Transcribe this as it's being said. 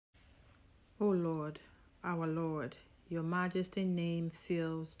O Lord, our Lord, your majesty name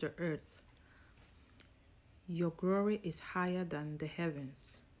fills the earth. Your glory is higher than the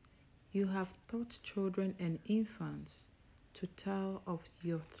heavens. You have taught children and infants to tell of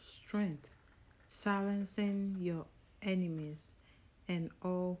your strength, silencing your enemies and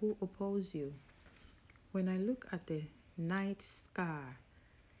all who oppose you. When I look at the night sky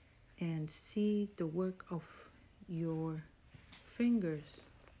and see the work of your fingers,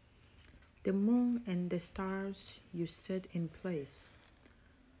 the moon and the stars you set in place,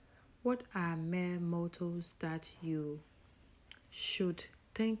 what are mere mortals that you should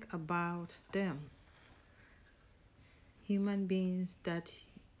think about them? Human beings that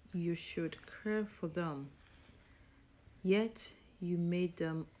you should care for them. Yet you made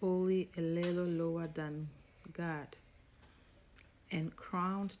them only a little lower than God and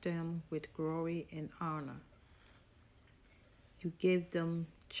crowned them with glory and honor. You gave them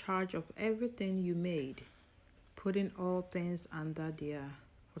charge of everything you made, putting all things under their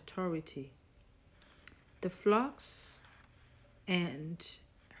authority. The flocks and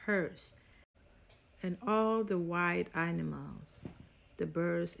herds, and all the wild animals, the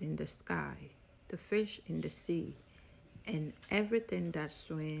birds in the sky, the fish in the sea, and everything that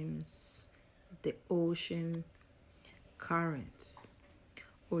swims the ocean currents.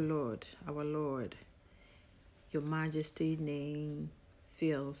 O Lord, our Lord, your majesty name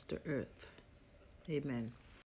fills the earth. Amen.